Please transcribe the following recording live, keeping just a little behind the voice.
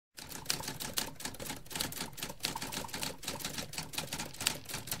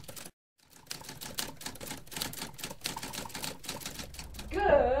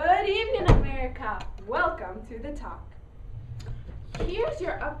Welcome to the talk. Here's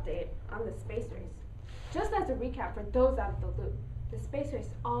your update on the space race. Just as a recap for those out of the loop, the space race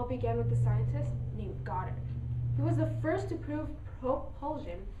all began with a scientist named Goddard. He was the first to prove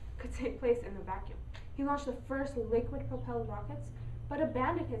propulsion could take place in a vacuum. He launched the first liquid-propelled rockets, but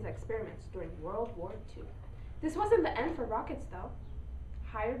abandoned his experiments during World War II. This wasn't the end for rockets, though.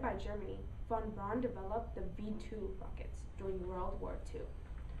 Hired by Germany, von Braun developed the V2 rockets during World War II.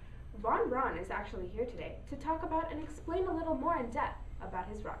 Von Braun is actually here today to talk about and explain a little more in depth about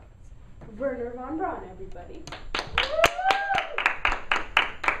his rockets. Wernher von Braun, everybody.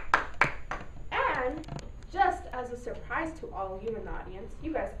 And just as a surprise to all of you in the audience,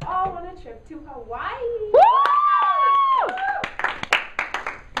 you guys all want a trip to Hawaii.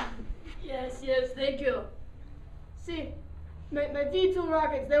 Yes, thank you. See, my V2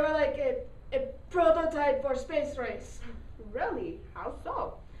 rockets, they were like a prototype for space race. Really? How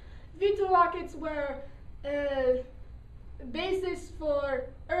so? V2 rockets were basis for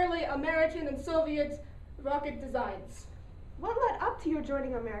early American and Soviet rocket designs. What led up to your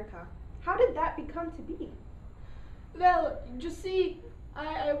joining America? How did that become to be? Well, you see,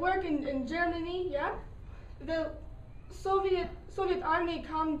 I work in Germany, yeah? The Soviet army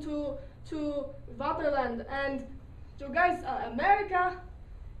come to Vaterland, and you guys, America,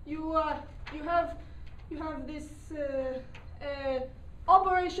 you have this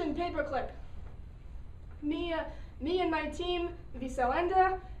Operation Paperclip. Me and my team, we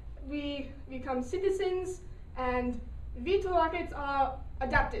surrender, we become citizens, and V2 rockets are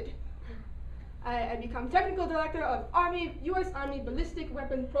adapted. I become technical director of U.S. Army Ballistic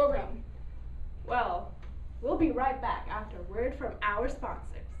Weapon Program. Well, we'll be right back after word from our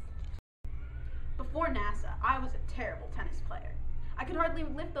sponsors. Before NASA, I was a terrible tennis player. I could hardly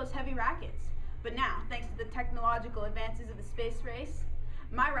lift those heavy rackets. But now, thanks to the technological advances of the space race,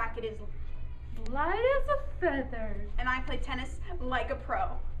 my racket is light as a feather. And I play tennis like a pro.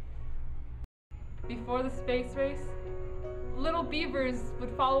 Before the space race, little beavers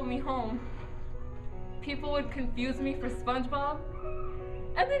would follow me home. People would confuse me for SpongeBob,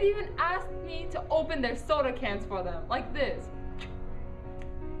 and they'd even ask me to open their soda cans for them, like this.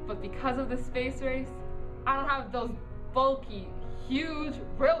 But because of the space race, I don't have those bulky, huge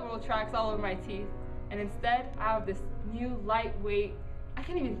railroad tracks all over my teeth, and instead I have this new lightweight, I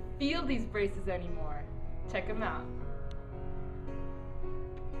can't even feel these braces anymore. Check them out.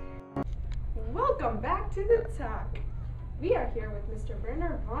 Welcome back to the talk. We are here with Mr.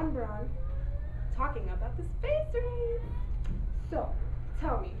 Wernher von Braun talking about the space race. So,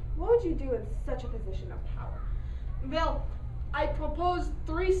 tell me, what would you do in such a position of power? Well, I propose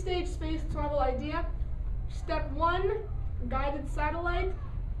 3-stage space travel idea. Step 1, guided satellite.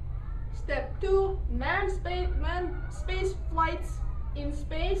 Step 2, manned space flights in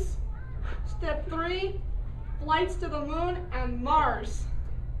space. Step 3, flights to the moon and Mars.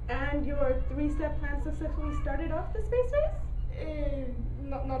 And your 3-step plan successfully started off the space race?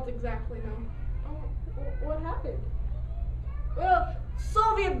 Not exactly, no. Oh, what happened? Well,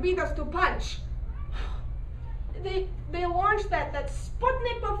 Soviet beat us to punch. They launched that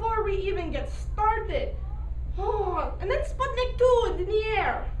Sputnik before we even get started. Oh, and then Sputnik 2 in the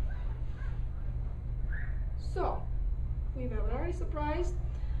air. So, we were very surprised.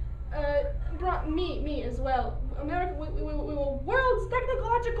 Brought me as well. America, we were world's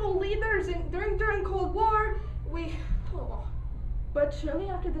technological leaders during Cold War. But surely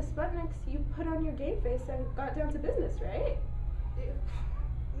after the Sputniks, you put on your game face and got down to business, right?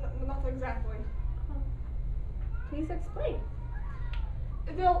 Not exactly. Please explain.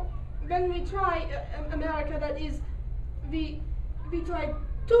 Well, when we try America, that is, we tried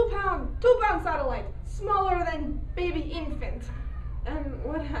 2-pound satellite, smaller than baby infant. And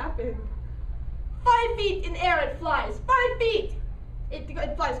what happened? 5 feet in air it flies, 5 feet! It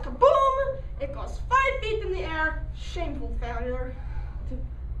flies kaboom! It goes 5 feet in the air. Shameful failure.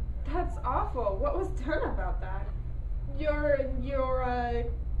 That's awful. What was done about that? Your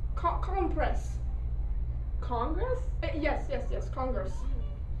compress. Congress? Yes, Congress.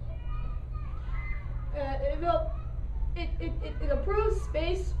 Well, it approves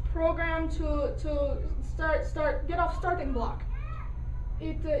space program to get off starting block.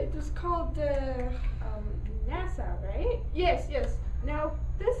 It was called NASA, right? Yes. Now,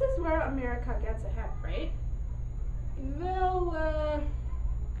 this is where America gets ahead, right? Well,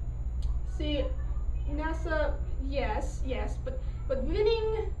 see, NASA, yes, but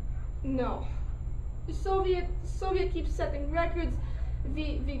winning, no. The Soviet keeps setting records.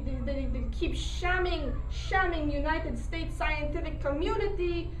 They keep shamming United States scientific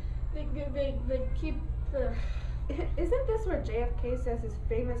community. They keep. Isn't this where JFK says his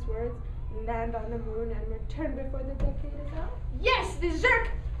famous words, land on the moon, and return before the decade is out? Yes, the jerk.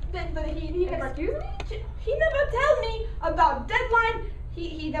 He Excuse me? He never tell me about deadline.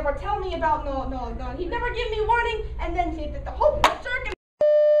 He never tell me about no. He never give me warning, and then he did the whole jerk.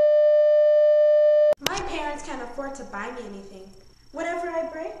 My parents can't afford to buy me anything. Whatever I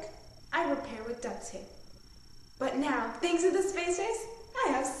break, I repair with duct tape. But now, thanks to the space race, I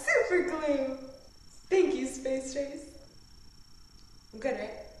have super glue. Thank you, space race. I'm good,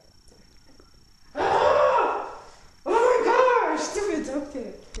 right? Oh my gosh! Stupid duct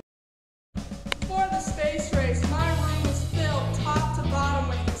tape. For the space race, my room was filled top to bottom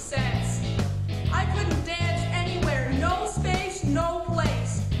with cassettes. I couldn't dance anywhere, no space, no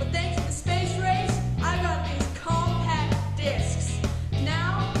place. But thanks to the space race, I got these compact discs.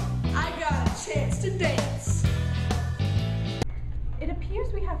 Now, I got a chance to dance. It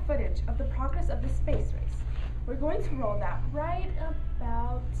appears we have footage of the progress of the space race. We're going to roll that right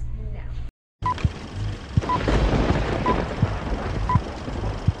about now.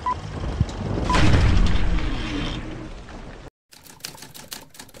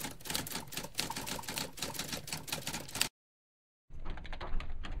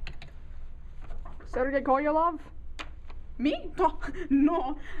 Sergey Koryolov? Me?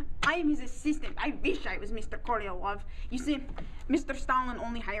 No, I am his assistant. I wish I was Mr. Koryolov. You see, Mr. Stalin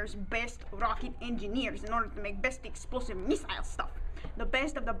only hires best rocket engineers in order to make best explosive missile stuff. The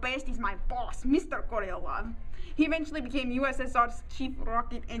best of the best is my boss, Mr. Koryolov. He eventually became USSR's chief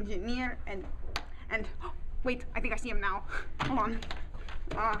rocket engineer and wait, I think I see him now. Hold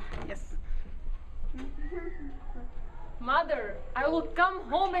on. Yes. Mother, I will come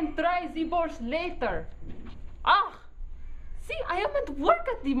home and try the borscht later. Ah! See, I am at work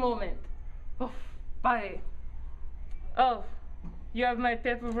at the moment. Oh, bye. Oh, you have my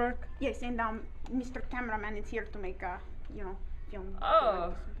paperwork? Yes, and Mr. Cameraman is here to make film.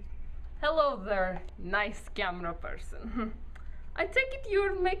 Oh, hello there, nice camera person. I take it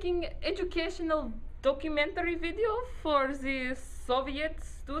you're making educational documentary video for the Soviet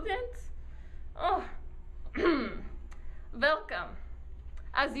students? Oh, welcome.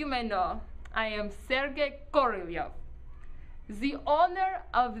 As you may know, I am Sergey Korolyov, the owner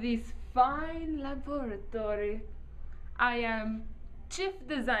of this fine laboratory. I am chief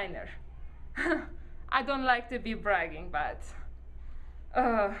designer. I don't like to be bragging, but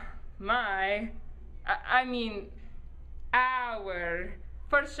our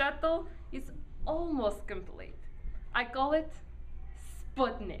first shuttle is almost complete. I call it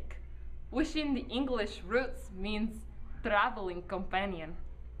Sputnik, which in the English roots means traveling companion.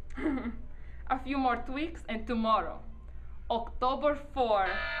 A few more tweaks and tomorrow, October 4.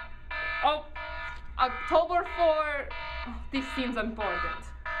 Oh, October 4. Oh, this seems important.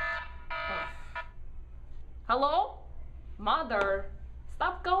 Oh. Hello? Mother,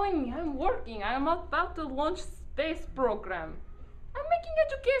 stop calling me. I'm working. I'm about to launch space program. I'm making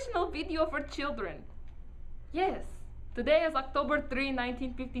educational video for children. Yes, today is October 3,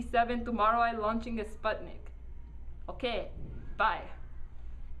 1957. Tomorrow I'm launching a Sputnik. Okay, bye.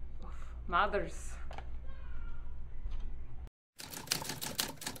 Oof, mothers.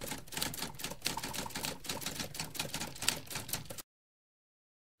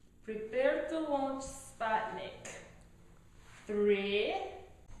 Prepare to launch Sputnik. 3,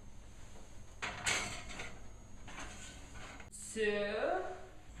 2,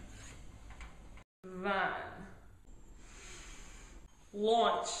 1.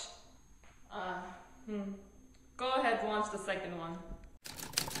 Launch. Go ahead, launch the second one.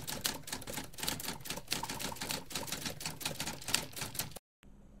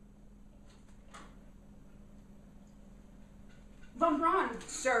 Von Braun!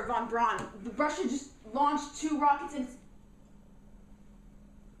 Sir, Von Braun, Russia just launched 2 rockets and...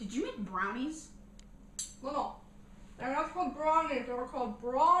 Did you make brownies? No. They're not called brownies, they were called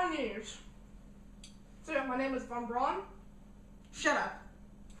brownies. Sir, my name is Von Braun. Shut up.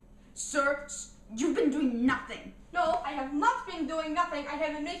 Sir, you've been doing nothing. No, I have not been doing nothing. I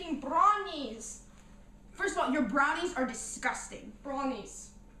have been making brownies. First of all, your brownies are disgusting. Brownies.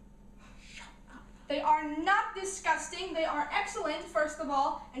 Shut up. They are not disgusting. They are excellent, first of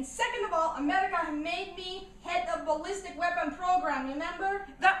all. And second of all, America has made me head of ballistic weapon program, remember?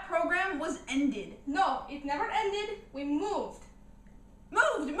 That program was ended. No, it never ended. We moved.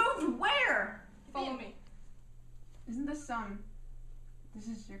 Moved where? Follow me. Isn't this this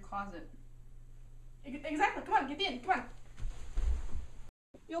is your closet. Exactly. Come on, get in. Come on.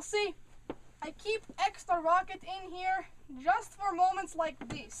 You'll see. I keep extra rocket in here just for moments like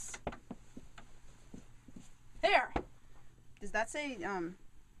this. There. Does that say,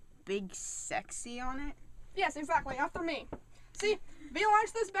 big sexy on it? Yes, exactly. After me. See, we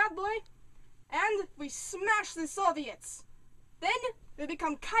launched this bad boy. and we smash the Soviets. Then we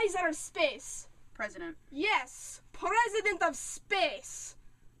become Kaiser of Space. President. Yes, President of Space.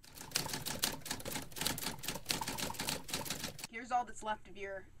 Here's all that's left of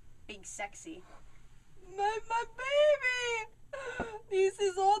your big sexy. My baby! This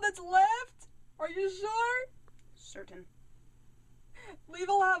is all that's left? Are you sure? Certain. We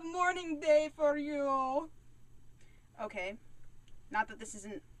will have morning day for you. Okay. Not that this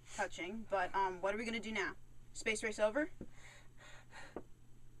isn't touching, but what are we gonna do now? Space race over?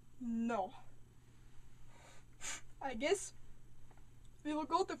 No. I guess we will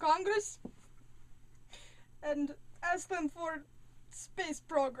go to Congress and ask them for space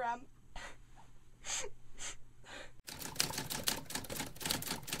program.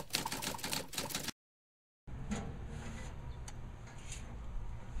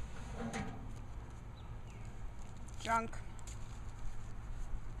 Junk.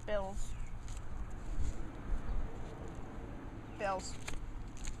 Bills. Bills.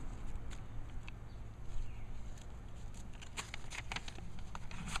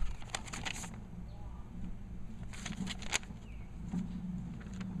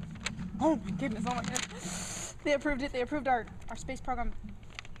 Oh my goodness, oh my goodness. They approved it, they approved our space program.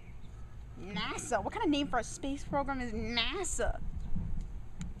 NASA, what kind of name for a space program is NASA?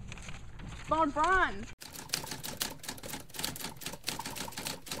 Von Braun.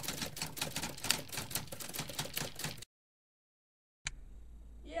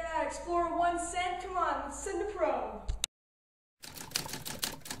 Yeah, Explorer 1 sent. Come on, let's send a probe.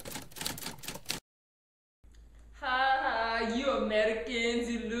 Ha ha, you Americans,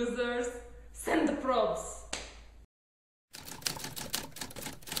 you losers. Send the probes.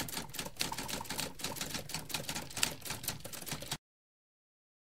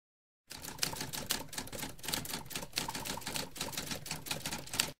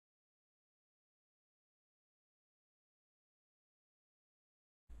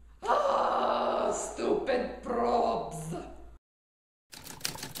 Ah, stupid probes.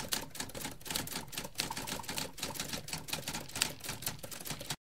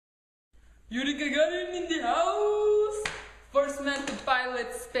 Yuri Gagarin in the house! First man to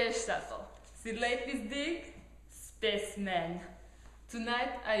pilot space shuttle. See latest dig? Spaceman.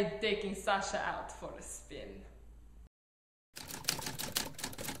 Tonight I'm taking Sasha out for a spin.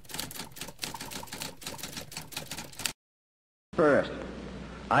 First,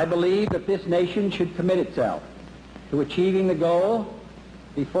 I believe that this nation should commit itself to achieving the goal,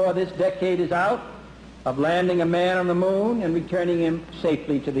 before this decade is out, of landing a man on the moon and returning him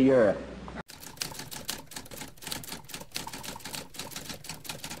safely to the earth.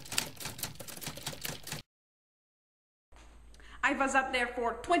 I was up there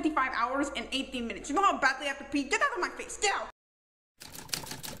for 25 hours and 18 minutes. You know how badly I have to pee? Get out of my face, get out!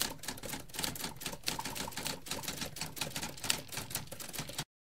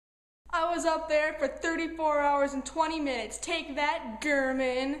 I was up there for 34 hours and 20 minutes. Take that,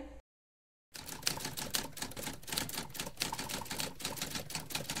 German.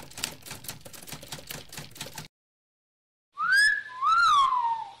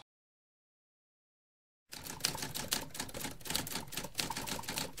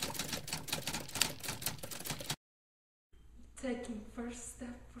 Taking first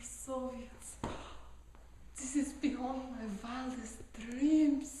step for Soviets. This is beyond my wildest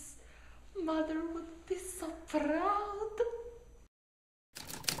dreams. Mother would be so proud.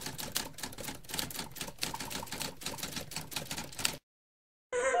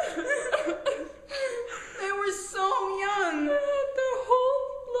 They were so young! Their whole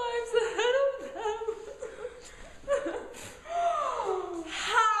lives ahead of them.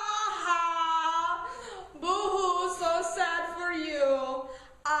 Ha ha! Boo-hoo, so sad for you.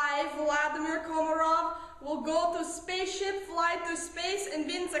 I, Vladimir Komarov, will go to spaceship, fly to space, and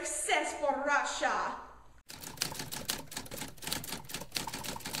win success for Russia.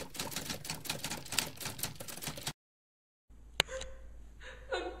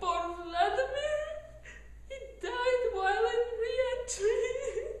 And poor Vladimir, he died while in re-entry.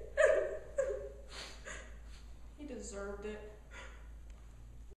 He deserved it.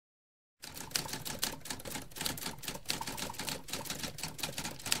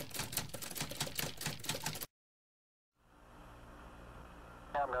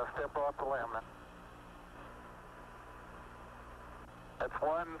 I'm going to step off the limb. That's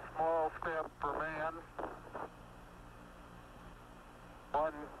one small step for man,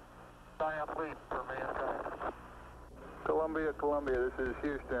 one giant leap for mankind. Columbia, Columbia, this is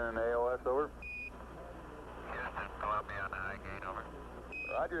Houston, AOS, over. Houston, Columbia on the high gate, over.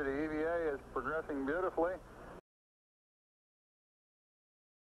 Roger, the EVA is progressing beautifully.